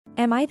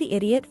Am I the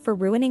idiot for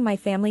ruining my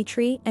family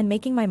tree and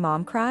making my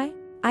mom cry?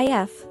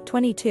 IF,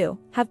 22,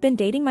 have been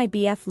dating my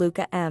BF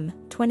Luca M,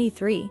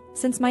 23,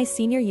 since my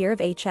senior year of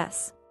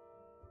HS.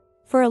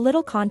 For a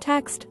little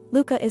context,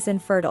 Luca is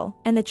infertile,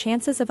 and the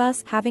chances of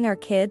us having our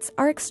kids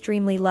are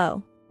extremely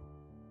low.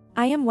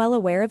 I am well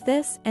aware of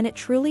this, and it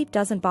truly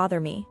doesn't bother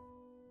me.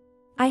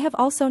 I have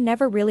also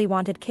never really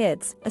wanted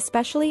kids,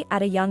 especially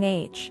at a young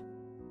age.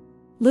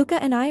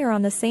 Luca and I are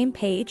on the same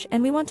page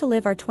and we want to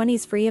live our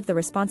 20s free of the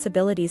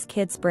responsibilities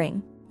kids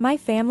bring. My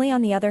family,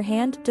 on the other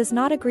hand, does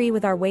not agree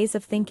with our ways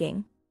of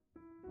thinking.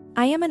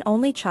 I am an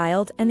only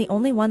child and the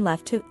only one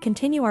left to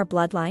continue our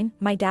bloodline,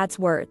 my dad's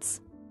words.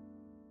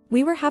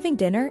 We were having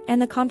dinner and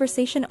the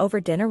conversation over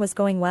dinner was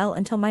going well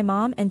until my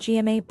mom and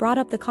GMA brought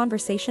up the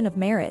conversation of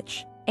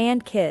marriage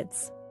and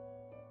kids.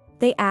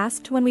 They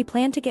asked when we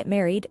planned to get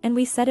married and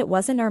we said it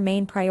wasn't our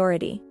main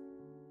priority.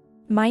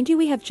 Mind you,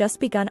 we have just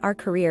begun our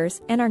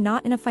careers and are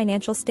not in a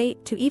financial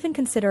state to even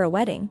consider a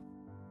wedding.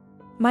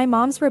 My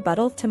mom's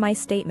rebuttal to my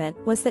statement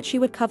was that she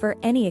would cover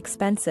any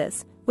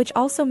expenses, which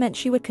also meant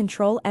she would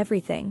control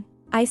everything.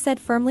 I said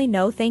firmly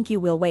no thank you,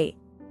 we'll wait.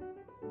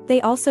 They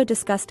also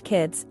discussed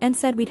kids and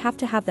said we'd have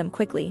to have them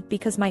quickly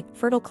because my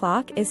fertile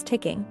clock is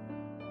ticking.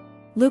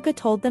 Luca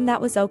told them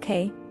that was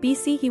okay,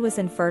 BC he was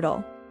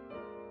infertile.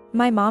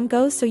 My mom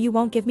goes, so you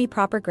won't give me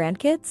proper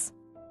grandkids?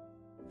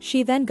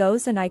 She then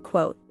goes and I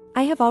quote,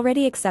 I have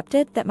already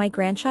accepted that my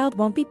grandchild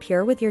won't be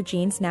pure with your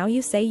genes, now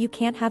you say you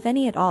can't have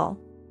any at all.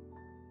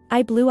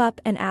 I blew up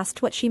and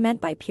asked what she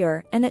meant by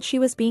pure and that she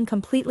was being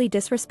completely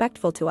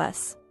disrespectful to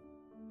us.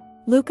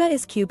 Luca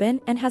is Cuban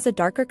and has a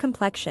darker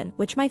complexion,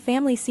 which my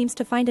family seems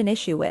to find an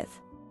issue with.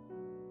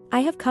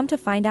 I have come to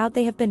find out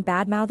they have been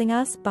bad-mouthing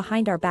us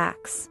behind our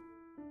backs.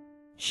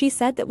 She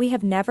said that we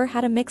have never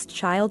had a mixed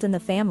child in the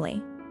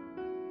family.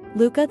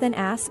 Luca then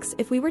asks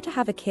if we were to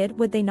have a kid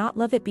would they not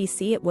love it,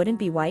 BC it wouldn't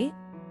be white?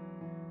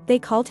 They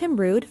called him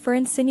rude for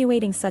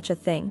insinuating such a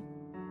thing.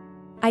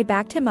 I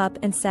backed him up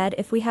and said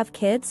if we have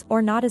kids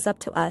or not is up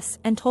to us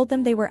and told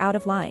them they were out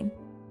of line.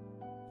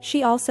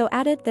 She also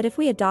added that if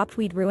we adopt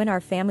we'd ruin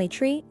our family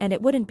tree and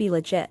it wouldn't be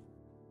legit.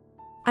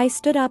 I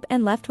stood up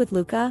and left with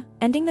Luca,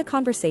 ending the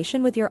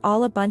conversation with "You're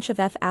all a bunch of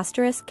F***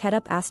 ket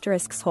up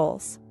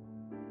holes."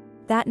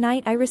 That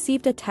night I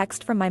received a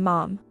text from my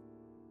mom.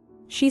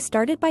 She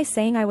started by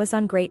saying I was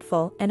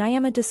ungrateful and I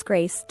am a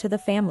disgrace to the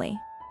family.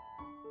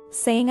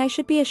 Saying I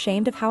should be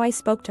ashamed of how I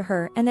spoke to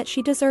her and that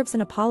she deserves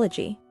an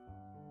apology.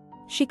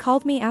 She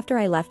called me after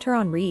I left her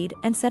on read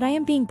and said I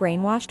am being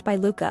brainwashed by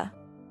Luca.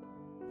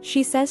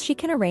 She says she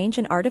can arrange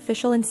an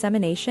artificial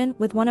insemination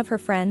with one of her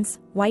friends'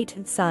 white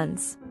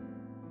sons.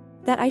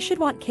 That I should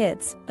want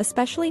kids,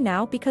 especially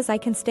now because I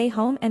can stay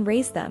home and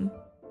raise them.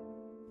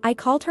 I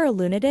called her a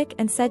lunatic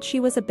and said she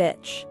was a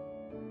bitch.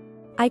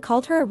 I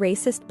called her a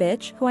racist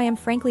bitch who I am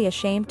frankly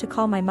ashamed to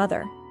call my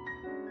mother.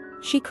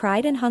 She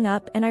cried and hung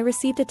up and I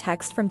received a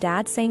text from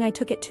Dad saying I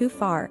took it too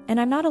far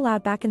and I'm not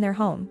allowed back in their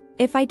home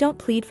if I don't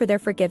plead for their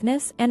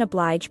forgiveness and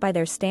oblige by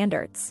their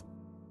standards.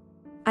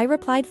 I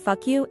replied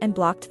fuck you and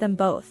blocked them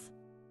both.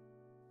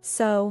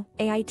 So,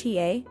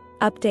 AITA?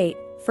 Update.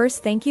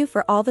 First, thank you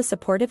for all the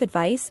supportive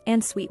advice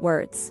and sweet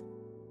words.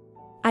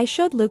 I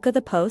showed Luca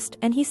the post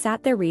and he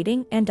sat there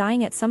reading and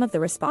dying at some of the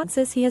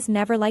responses. He has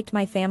never liked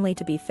my family,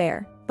 to be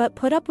fair, but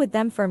put up with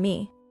them for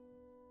me.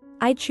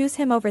 I'd choose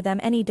him over them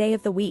any day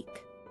of the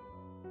week.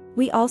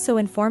 We also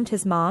informed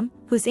his mom,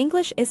 whose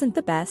English isn't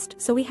the best,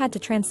 so we had to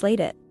translate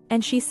it,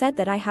 and she said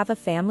that I have a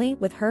family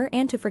with her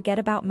and to forget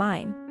about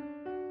mine.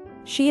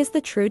 She is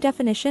the true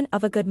definition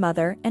of a good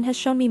mother and has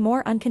shown me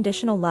more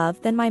unconditional love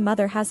than my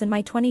mother has in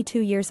my 22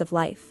 years of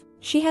life.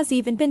 She has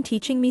even been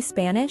teaching me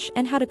Spanish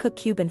and how to cook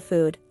Cuban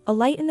food, a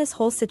light in this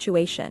whole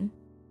situation.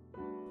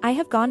 I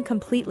have gone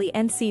completely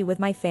NC with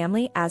my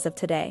family as of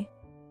today.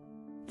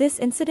 This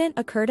incident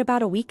occurred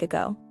about a week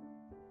ago.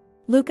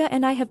 Luca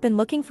and I have been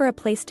looking for a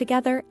place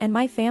together and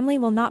my family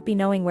will not be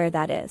knowing where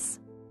that is.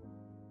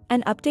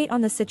 An update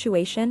on the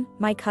situation,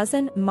 my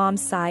cousin,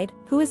 mom's side,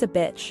 who is a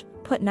bitch,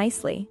 put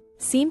nicely,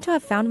 seemed to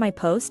have found my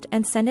post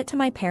and sent it to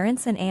my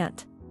parents and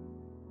aunt.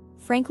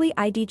 Frankly,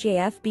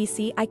 IDJF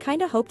BC, I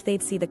kinda hoped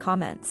they'd see the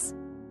comments.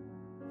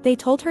 They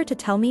told her to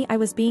tell me I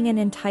was being an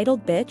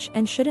entitled bitch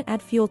and shouldn't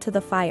add fuel to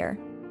the fire.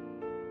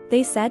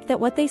 They said that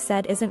what they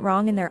said isn't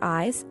wrong in their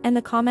eyes and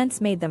the comments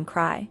made them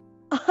cry.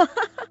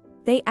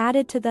 They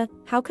added to the,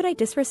 how could I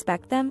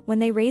disrespect them when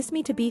they raised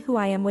me to be who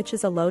I am, which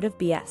is a load of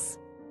BS.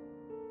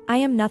 I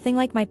am nothing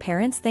like my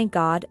parents, thank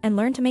God, and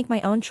learned to make my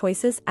own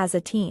choices as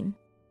a teen.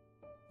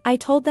 I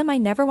told them I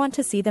never want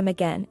to see them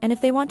again and if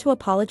they want to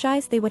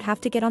apologize they would have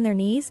to get on their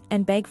knees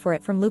and beg for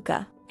it from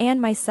Luca and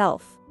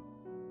myself.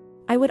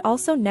 I would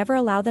also never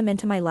allow them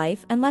into my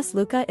life unless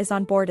Luca is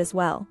on board as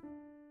well.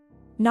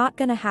 Not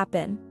gonna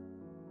happen.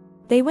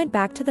 They went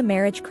back to the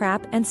marriage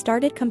crap and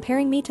started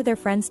comparing me to their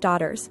friends'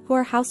 daughters who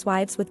are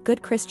housewives with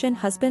good Christian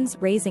husbands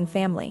raising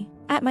family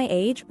at my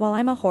age while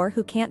I'm a whore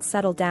who can't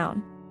settle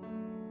down.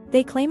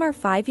 They claim our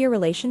 5-year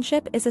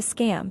relationship is a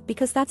scam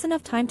because that's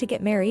enough time to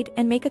get married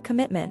and make a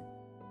commitment.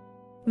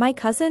 My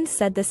cousin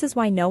said this is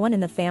why no one in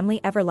the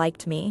family ever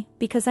liked me,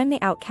 because I'm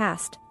the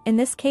outcast. In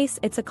this case,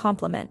 it's a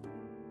compliment.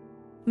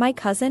 My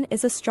cousin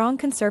is a strong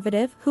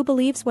conservative who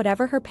believes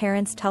whatever her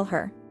parents tell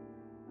her.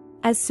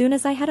 As soon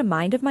as I had a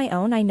mind of my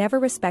own, I never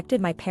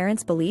respected my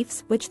parents'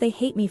 beliefs, which they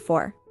hate me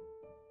for.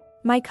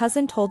 My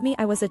cousin told me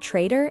I was a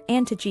traitor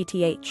and to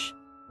GTH.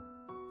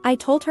 I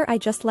told her I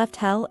just left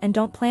hell and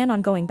don't plan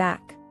on going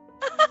back.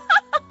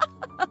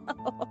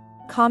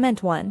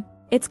 Comment 1.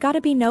 It's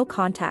gotta be no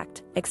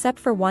contact, except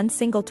for one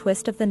single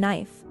twist of the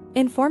knife.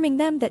 Informing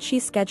them that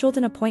she's scheduled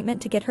an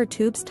appointment to get her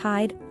tubes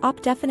tied.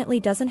 Op definitely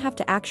doesn't have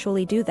to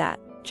actually do that,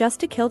 just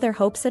to kill their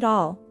hopes at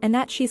all, and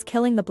that she's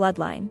killing the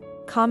bloodline.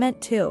 Comment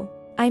 2.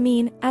 I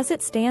mean, as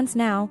it stands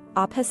now,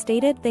 Op has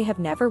stated they have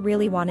never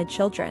really wanted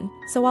children,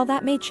 so while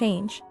that may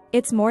change,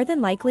 it's more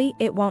than likely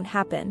it won't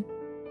happen.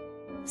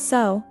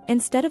 So,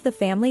 instead of the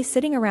family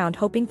sitting around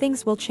hoping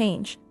things will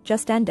change,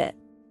 just end it.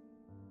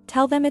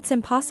 Tell them it's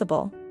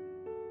impossible.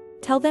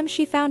 Tell them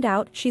she found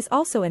out she's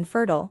also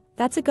infertile.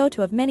 That's a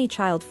go-to of many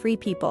child-free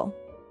people.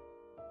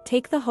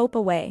 Take the hope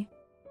away.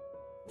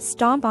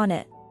 Stomp on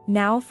it.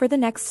 Now for the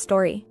next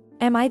story.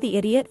 Am I the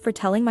idiot for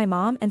telling my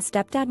mom and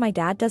stepdad my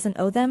dad doesn't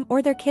owe them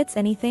or their kids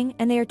anything,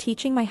 and they are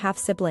teaching my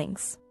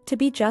half-siblings to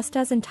be just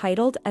as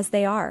entitled as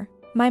they are?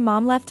 My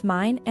mom left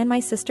mine and my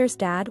sister's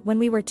dad when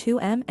we were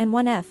 2M and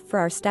 1F for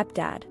our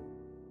stepdad.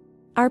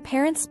 Our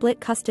parents split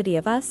custody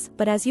of us,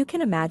 but as you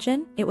can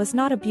imagine, it was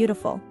not a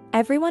beautiful,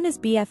 everyone is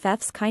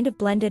BFFs kind of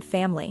blended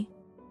family.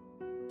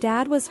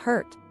 Dad was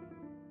hurt.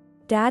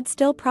 Dad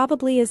still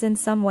probably is in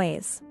some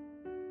ways.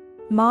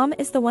 Mom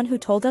is the one who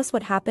told us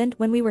what happened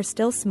when we were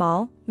still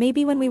small,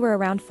 maybe when we were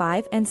around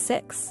 5 and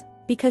 6,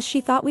 because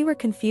she thought we were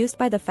confused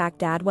by the fact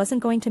Dad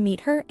wasn't going to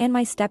meet her and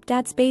my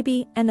stepdad's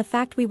baby, and the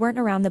fact we weren't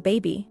around the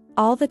baby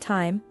all the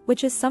time,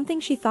 which is something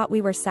she thought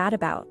we were sad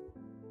about.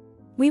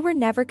 We were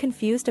never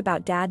confused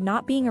about Dad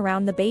not being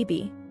around the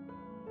baby.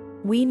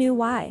 We knew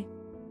why.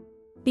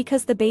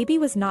 Because the baby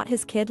was not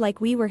his kid like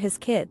we were his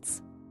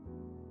kids.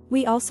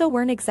 We also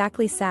weren't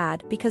exactly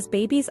sad because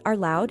babies are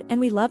loud and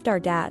we loved our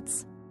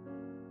dads.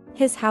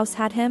 His house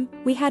had him,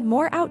 we had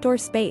more outdoor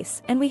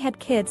space, and we had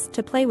kids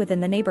to play with in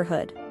the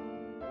neighborhood.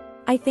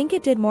 I think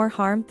it did more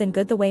harm than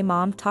good the way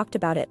Mom talked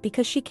about it,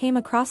 because she came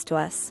across to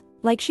us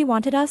like she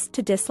wanted us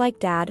to dislike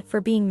Dad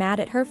for being mad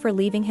at her for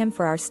leaving him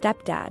for our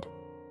stepdad.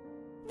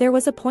 There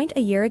was a point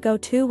a year ago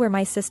too where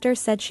my sister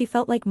said she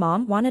felt like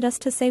Mom wanted us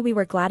to say we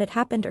were glad it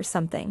happened or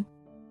something.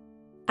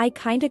 I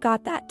kinda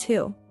got that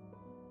too.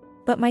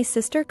 But my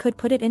sister could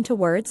put it into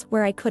words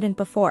where I couldn't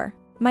before.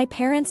 My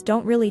parents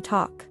don't really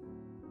talk.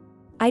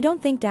 I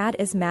don't think Dad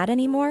is mad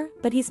anymore,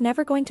 but he's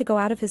never going to go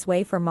out of his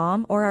way for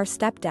Mom or our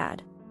stepdad.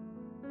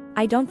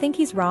 I don't think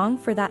he's wrong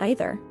for that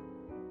either.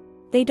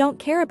 They don't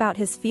care about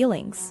his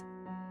feelings.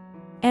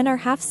 And our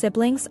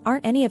half-siblings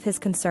aren't any of his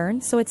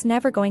concern, so it's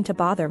never going to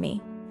bother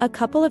me. A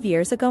couple of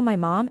years ago my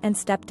mom and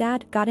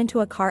stepdad got into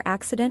a car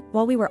accident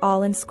while we were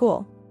all in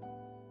school.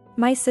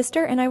 My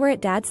sister and I were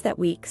at Dad's that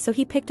week, so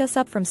he picked us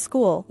up from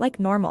school like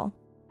normal.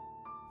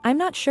 I'm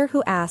not sure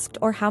who asked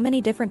or how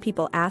many different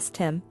people asked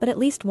him, but at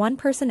least one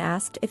person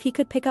asked if he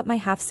could pick up my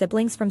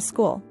half-siblings from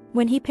school.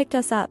 When he picked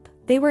us up,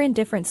 they were in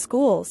different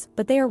schools,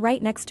 but they are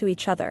right next to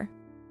each other.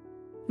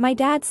 My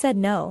dad said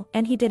no,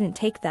 and he didn't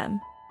take them.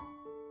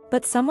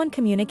 But someone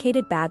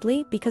communicated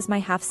badly because my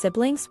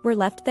half-siblings were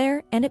left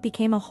there and it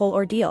became a whole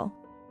ordeal.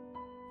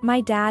 My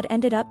dad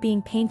ended up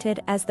being painted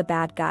as the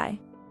bad guy.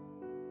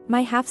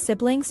 My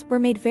half-siblings were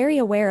made very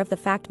aware of the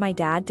fact my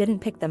dad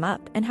didn't pick them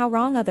up and how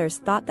wrong others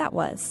thought that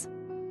was.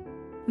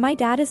 My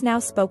dad is now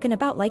spoken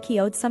about like he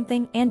owed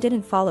something and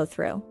didn't follow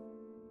through.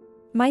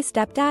 My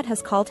stepdad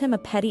has called him a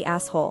petty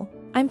asshole.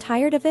 I'm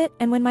tired of it,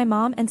 and when my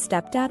mom and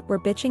stepdad were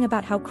bitching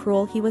about how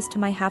cruel he was to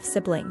my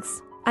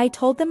half-siblings, I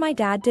told them my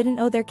dad didn't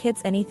owe their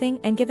kids anything,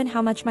 and given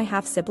how much my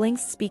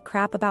half-siblings speak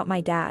crap about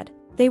my dad,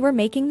 they were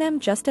making them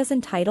just as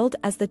entitled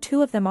as the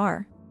two of them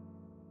are.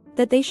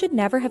 That they should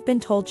never have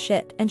been told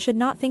shit and should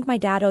not think my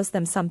dad owes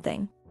them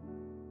something.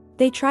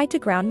 They tried to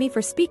ground me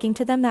for speaking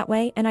to them that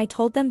way, and I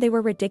told them they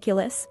were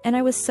ridiculous, and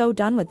I was so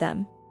done with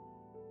them.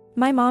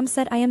 My mom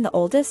said I am the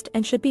oldest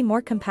and should be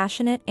more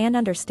compassionate and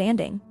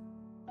understanding.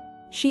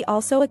 She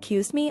also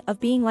accused me of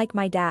being like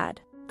my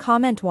dad.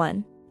 Comment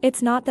 1.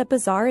 It's not that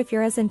bizarre if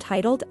you're as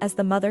entitled as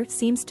the mother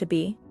seems to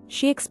be.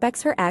 She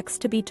expects her ex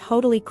to be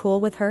totally cool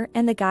with her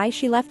and the guy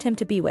she left him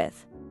to be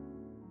with.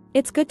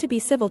 It's good to be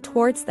civil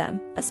towards them,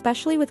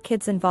 especially with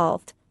kids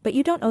involved, but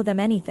you don't owe them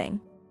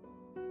anything.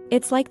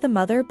 It's like the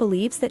mother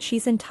believes that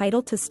she's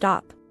entitled to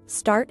stop,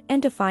 start,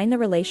 and define the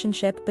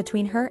relationship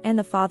between her and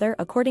the father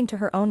according to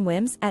her own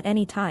whims at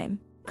any time.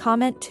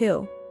 Comment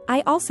 2.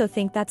 I also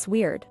think that's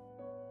weird.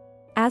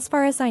 As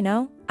far as I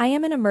know, I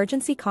am an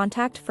emergency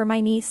contact for my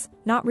niece,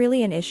 not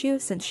really an issue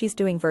since she's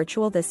doing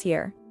virtual this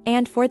year,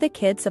 and for the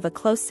kids of a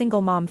close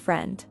single mom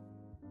friend.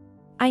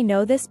 I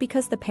know this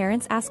because the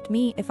parents asked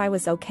me if I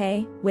was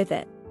okay with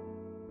it.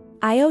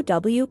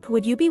 IOW,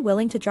 would you be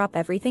willing to drop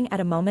everything at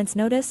a moment's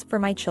notice for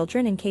my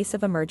children in case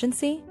of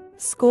emergency?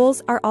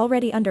 Schools are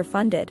already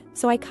underfunded,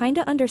 so I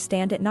kinda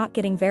understand it not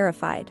getting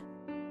verified.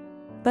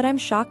 but I'm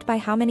shocked by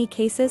how many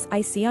cases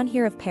I see on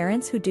here of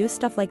parents who do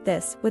stuff like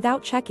this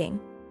without checking.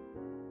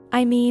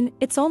 I mean,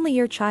 it's only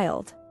your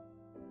child.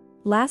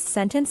 Last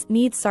sentence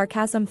needs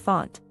sarcasm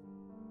font.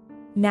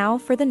 Now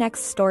for the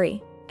next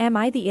story. Am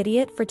I the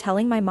idiot for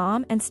telling my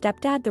mom and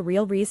stepdad the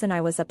real reason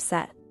I was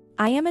upset?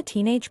 I am a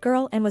teenage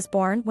girl and was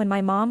born when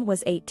my mom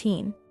was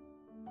 18.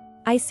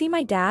 I see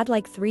my dad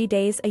like 3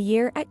 days a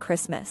year at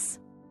Christmas.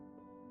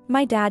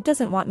 My dad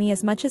doesn't want me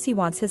as much as he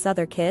wants his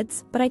other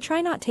kids, but I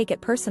try not take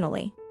it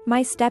personally.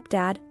 My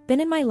stepdad, been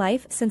in my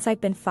life since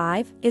I've been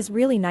 5, is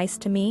really nice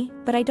to me,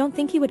 but I don't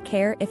think he would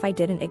care if I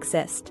didn't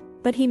exist.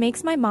 But he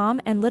makes my mom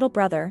and little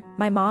brother,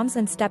 my mom's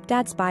and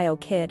stepdad's bio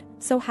kid,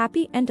 so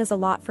happy and does a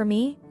lot for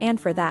me, and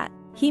for that,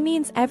 he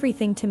means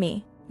everything to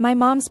me. My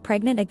mom's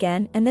pregnant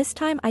again and this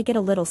time I get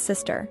a little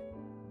sister.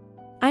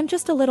 I'm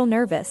just a little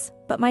nervous,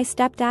 but my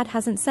stepdad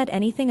hasn't said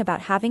anything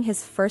about having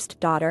his first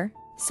daughter,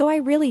 so I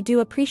really do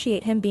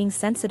appreciate him being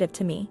sensitive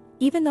to me,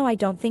 even though I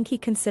don't think he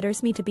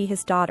considers me to be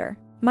his daughter.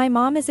 My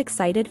mom is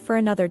excited for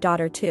another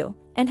daughter too,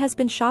 and has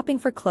been shopping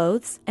for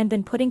clothes and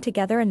been putting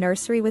together a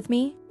nursery with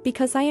me,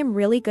 because I am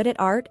really good at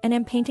art and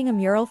am painting a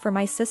mural for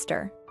my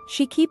sister.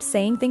 She keeps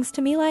saying things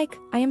to me like,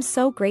 I am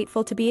so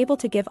grateful to be able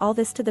to give all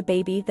this to the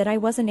baby that I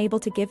wasn't able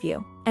to give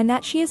you, and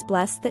that she is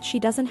blessed that she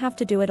doesn't have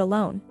to do it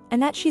alone,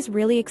 and that she's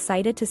really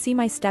excited to see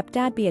my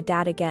stepdad be a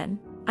dad again.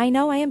 I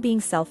know I am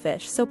being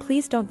selfish, so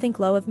please don't think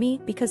low of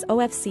me because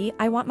OFC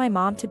I want my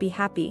mom to be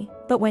happy,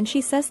 but when she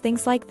says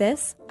things like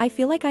this, I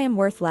feel like I am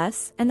worth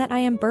less and that I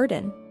am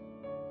burden.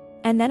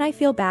 And then I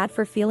feel bad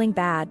for feeling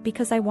bad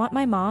because I want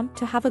my mom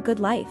to have a good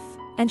life,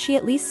 and she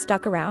at least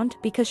stuck around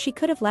because she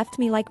could have left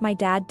me like my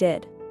dad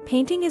did.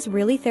 Painting is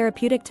really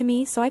therapeutic to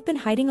me, so I've been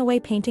hiding away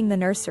painting the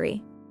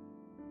nursery.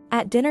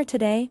 At dinner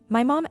today,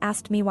 my mom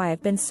asked me why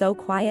I've been so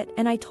quiet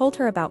and I told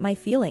her about my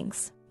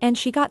feelings. And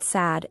she got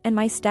sad and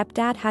my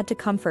stepdad had to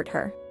comfort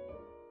her.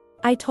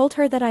 I told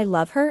her that I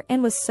love her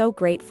and was so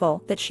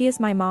grateful that she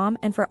is my mom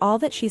and for all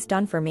that she's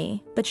done for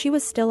me, but she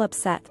was still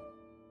upset.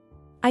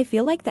 I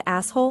feel like the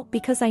asshole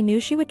because I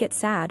knew she would get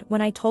sad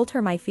when I told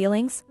her my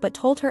feelings, but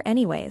told her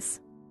anyways.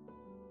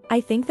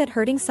 I think that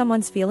hurting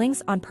someone's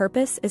feelings on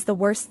purpose is the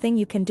worst thing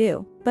you can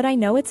do, but I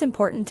know it's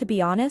important to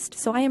be honest,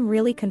 so I am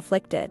really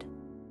conflicted.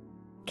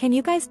 Can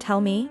you guys tell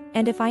me,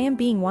 and if I am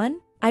being one?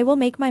 I will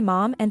make my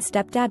mom and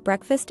stepdad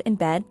breakfast in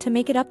bed to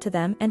make it up to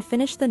them and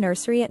finish the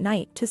nursery at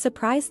night to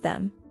surprise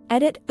them.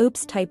 Edit,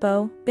 oops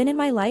typo, been in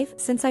my life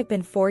since I've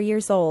been 4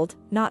 years old,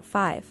 not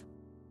 5.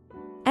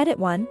 Edit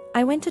 1,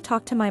 I went to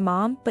talk to my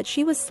mom but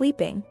she was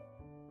sleeping.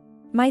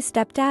 My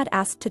stepdad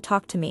asked to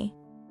talk to me.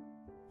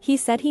 He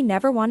said he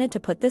never wanted to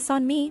put this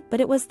on me,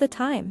 but it was the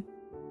time.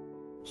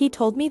 He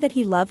told me that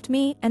he loved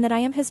me and that I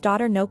am his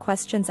daughter, no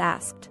questions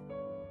asked.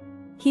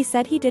 He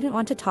said he didn't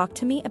want to talk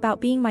to me about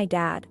being my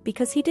dad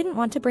because he didn't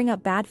want to bring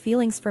up bad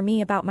feelings for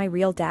me about my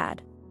real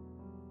dad.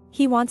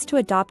 He wants to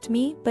adopt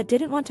me but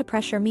didn't want to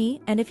pressure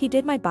me, and if he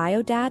did, my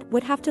bio dad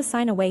would have to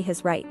sign away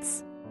his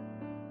rights.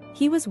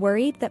 He was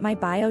worried that my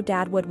bio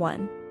dad would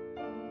 1.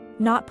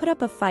 Not put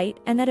up a fight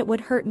and that it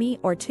would hurt me,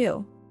 or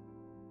 2.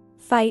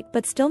 Fight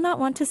but still not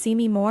want to see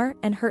me more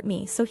and hurt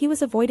me, so he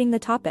was avoiding the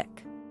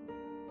topic.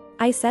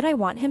 I said I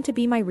want him to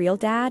be my real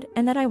dad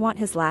and that I want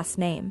his last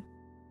name.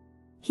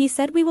 He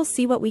said we will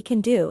see what we can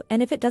do,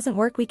 and if it doesn't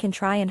work we can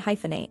try and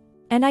hyphenate.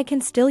 And I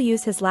can still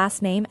use his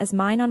last name as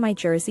mine on my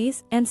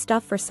jerseys and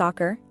stuff for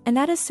soccer, and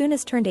that as soon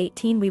as turned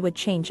 18 we would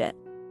change it.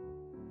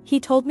 He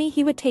told me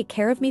he would take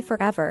care of me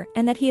forever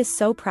and that he is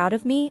so proud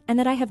of me and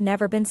that I have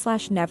never been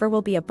 / never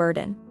will be a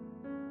burden.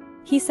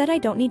 He said I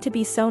don't need to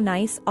be so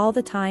nice all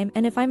the time,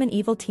 and if I'm an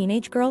evil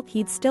teenage girl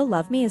he'd still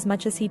love me as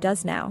much as he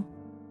does now.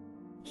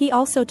 He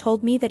also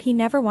told me that he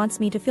never wants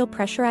me to feel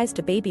pressurized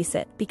to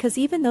babysit because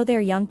even though they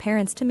are young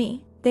parents to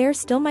me, they are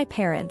still my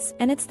parents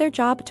and it's their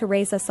job to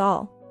raise us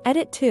all.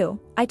 Edit 2,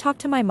 I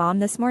talked to my mom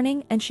this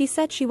morning and she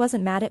said she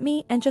wasn't mad at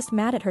me and just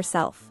mad at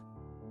herself.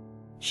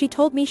 She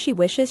told me she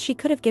wishes she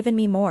could have given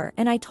me more,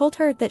 and I told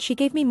her that she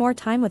gave me more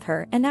time with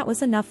her and that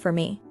was enough for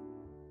me.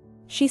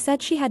 She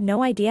said she had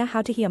no idea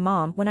how to be a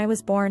mom when I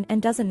was born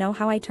and doesn't know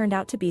how I turned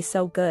out to be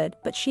so good,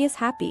 but she is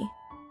happy.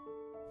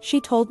 She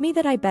told me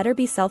that I better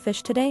be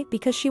selfish today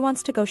because she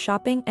wants to go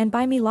shopping and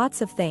buy me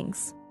lots of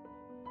things.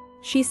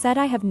 She said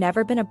I have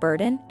never been a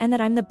burden and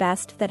that I'm the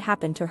best that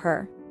happened to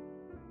her.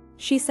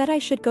 She said I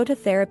should go to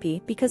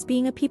therapy because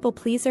being a people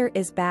pleaser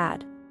is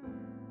bad.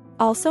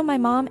 Also, my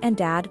mom and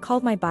dad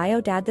called my bio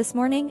dad this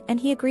morning and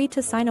he agreed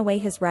to sign away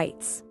his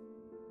rights.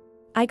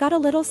 I got a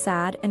little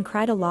sad and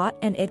cried a lot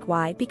and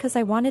why because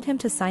I wanted him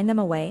to sign them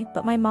away,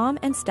 but my mom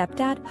and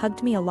stepdad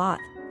hugged me a lot.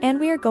 And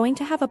we are going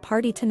to have a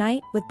party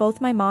tonight with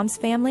both my mom's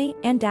family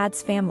and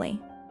dad's family.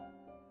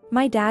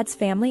 My dad's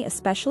family,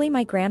 especially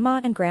my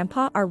grandma and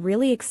grandpa, are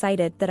really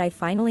excited that I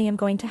finally am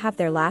going to have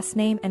their last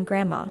name, and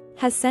grandma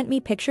has sent me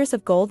pictures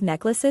of gold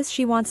necklaces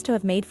she wants to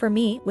have made for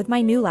me with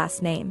my new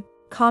last name.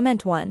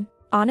 Comment 1.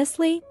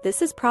 Honestly,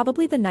 this is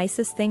probably the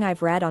nicest thing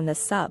I've read on this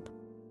sub.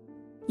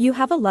 You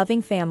have a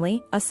loving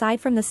family, aside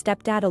from the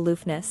stepdad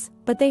aloofness,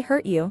 but they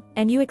hurt you,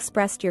 and you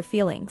expressed your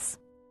feelings.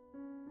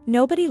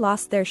 Nobody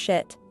lost their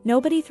shit,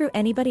 Nobody threw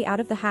anybody out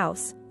of the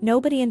house,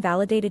 nobody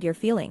invalidated your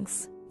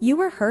feelings. You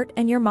were hurt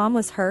and your mom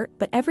was hurt,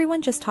 but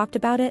everyone just talked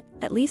about it,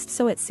 at least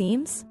so it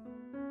seems.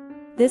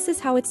 This is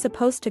how it's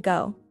supposed to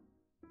go.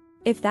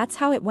 If that's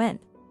how it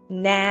went.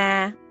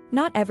 Nah.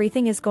 Not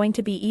everything is going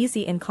to be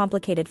easy in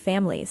complicated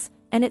families,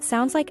 and it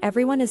sounds like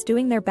everyone is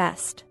doing their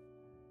best.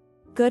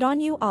 Good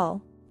on you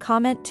all.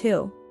 Comment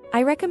 2.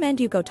 I recommend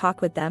you go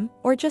talk with them,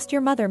 or just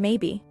your mother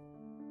maybe.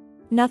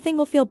 Nothing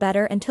will feel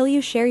better until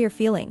you share your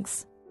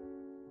feelings.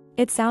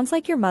 It sounds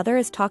like your mother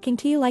is talking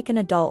to you like an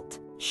adult,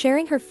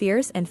 sharing her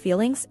fears and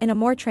feelings in a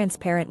more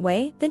transparent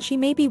way than she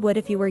maybe would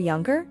if you were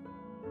younger.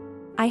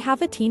 I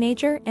have a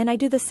teenager and I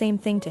do the same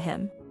thing to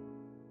him.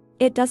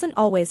 It doesn't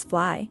always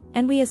fly,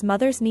 and we as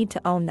mothers need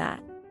to own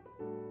that.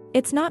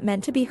 It's not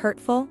meant to be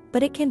hurtful,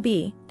 but it can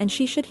be, and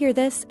she should hear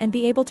this and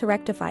be able to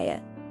rectify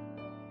it.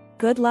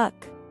 Good luck.